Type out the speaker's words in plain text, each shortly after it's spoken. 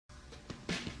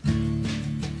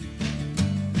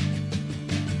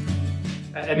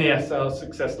At NES, our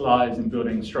success lies in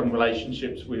building strong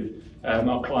relationships with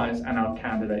our clients and our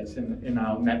candidates in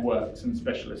our networks and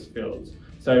specialist fields.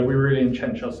 So we really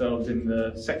entrench ourselves in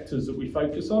the sectors that we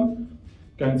focus on,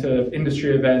 going to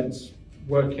industry events,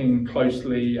 working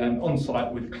closely and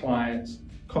on-site with clients,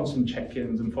 constant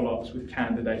check-ins and follow-ups with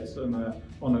candidates on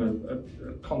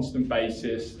a constant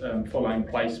basis, following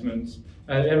placements,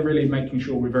 and really making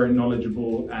sure we're very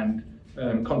knowledgeable and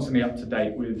constantly up to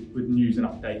date with news and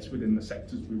updates within the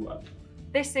sectors we work.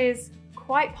 This is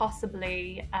quite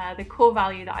possibly the core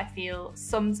value that I feel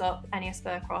sums up NES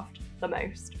Fircroft the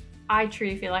most. I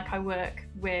truly feel like I work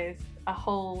with a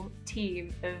whole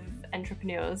team of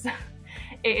entrepreneurs.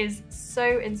 It is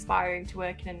so inspiring to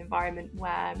work in an environment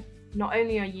where not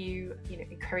only are you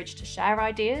encouraged to share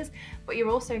ideas, but you're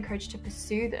also encouraged to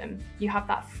pursue them. You have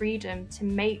that freedom to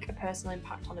make a personal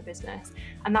impact on a business.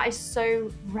 And that is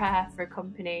so rare for a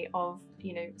company of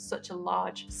such a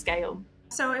large scale.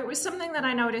 So it was something that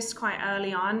I noticed quite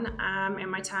early on in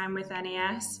my time with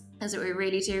NES, is that we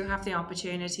really do have the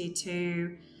opportunity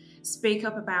to speak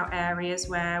up about areas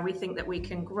where we think that we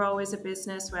can grow as a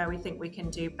business, where we think we can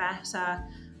do better.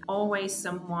 Always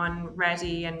someone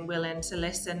ready and willing to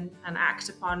listen and act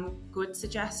upon good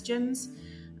suggestions.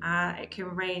 It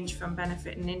can range from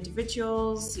benefiting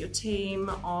individuals, your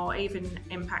team, or even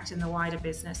impacting the wider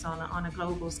business on a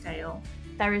global scale.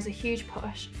 There is a huge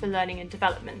push for learning and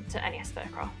development at NES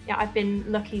Fircroft. Yeah, I've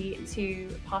been lucky to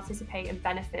participate and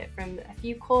benefit from a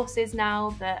few courses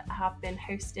now that have been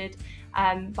hosted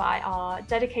by our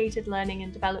dedicated learning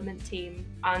and development team,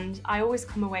 and I always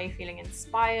come away feeling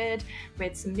inspired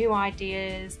with some new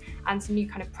ideas and some new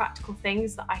kind of practical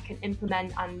things that I can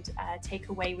implement and take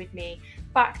away with me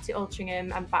back to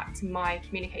Altrincham and back to my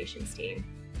communications team.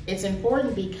 It's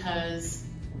important because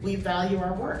we value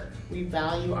our work. We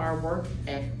value our work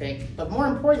ethic, but more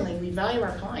importantly, we value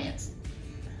our clients.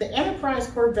 The enterprise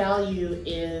core value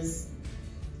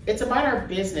it's about our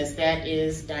business that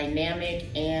is dynamic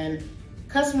and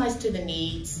customized to the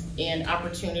needs and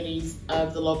opportunities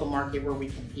of the local market where we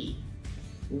compete.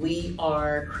 We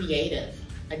are creative,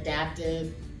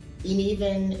 adaptive, and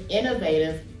even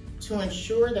innovative to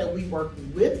ensure that we work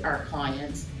with our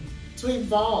clients to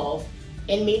evolve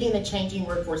in meeting the changing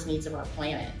workforce needs of our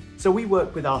planet. So we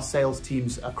work with our sales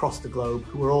teams across the globe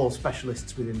who are all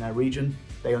specialists within their region.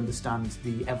 They understand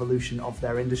the evolution of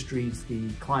their industries, the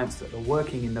clients that are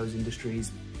working in those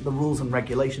industries, the rules and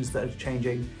regulations that are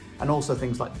changing, and also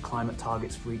things like the climate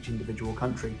targets for each individual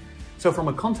country. So from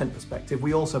a content perspective,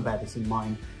 we also bear this in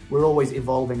mind. We're always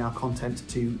evolving our content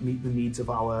to meet the needs of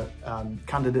our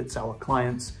candidates, our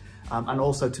clients, and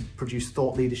also to produce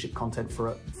thought leadership content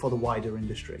for the wider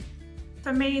industry.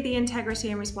 For me, the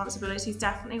integrity and responsibility is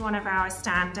definitely one of our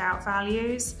standout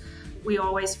values. We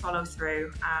always follow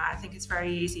through. I think it's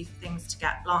very easy for things to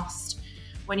get lost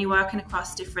when you're working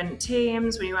across different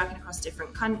teams, when you're working across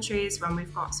different countries, when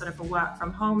we've got sort of a work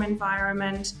from home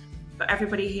environment. But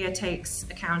everybody here takes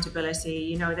accountability.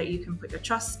 You know that you can put your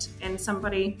trust in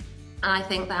somebody. And I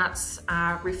think that's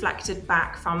reflected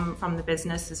back from the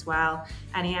business as well.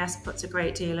 NES puts a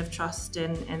great deal of trust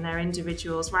in their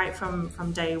individuals right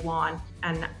from day one.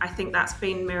 And I think that's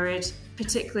been mirrored,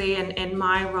 particularly in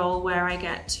my role where I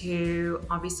get to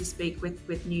obviously speak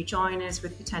with new joiners,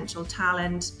 with potential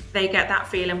talent. They get that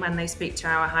feeling when they speak to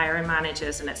our hiring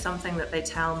managers, and it's something that they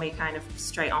tell me kind of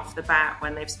straight off the bat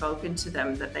when they've spoken to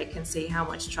them, that they can see how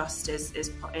much trust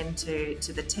is put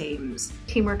into the teams.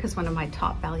 Teamwork is one of my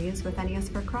top values with NES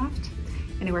Fircroft.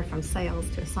 Anywhere from sales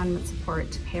to assignment support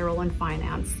to payroll and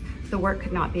finance, the work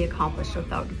could not be accomplished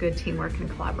without good teamwork and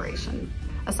collaboration.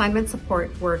 Assignment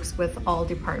support works with all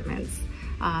departments,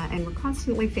 and we're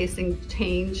constantly facing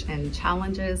change and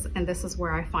challenges, and this is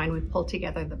where I find we pull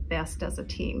together the best as a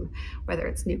team, whether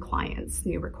it's new clients,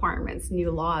 new requirements,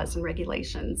 new laws and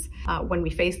regulations. When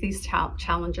we face these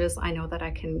challenges, I know that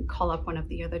I can call up one of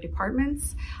the other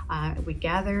departments. We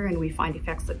gather and we find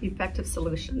effective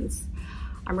solutions.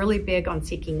 I'm really big on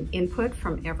seeking input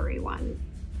from everyone.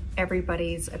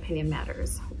 Everybody's opinion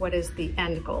matters. What is the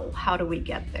end goal? How do we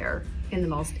get there in the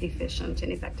most efficient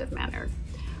and effective manner?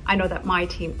 I know that my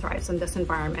team thrives in this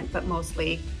environment, but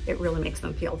mostly it really makes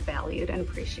them feel valued and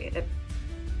appreciated.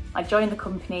 I joined the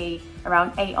company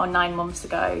around 8 or 9 months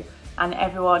ago, and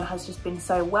everyone has just been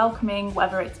so welcoming,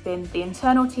 whether it's been the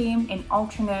internal team in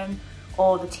Altrincham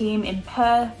or the team in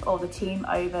Perth or the team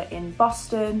over in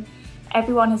Boston.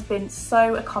 Everyone has been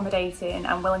so accommodating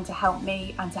and willing to help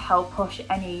me and to help push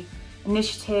any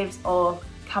initiatives or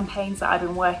campaigns that I've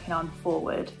been working on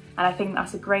forward. And I think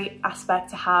that's a great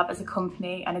aspect to have as a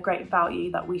company and a great value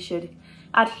that we should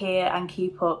adhere and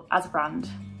keep up as a brand.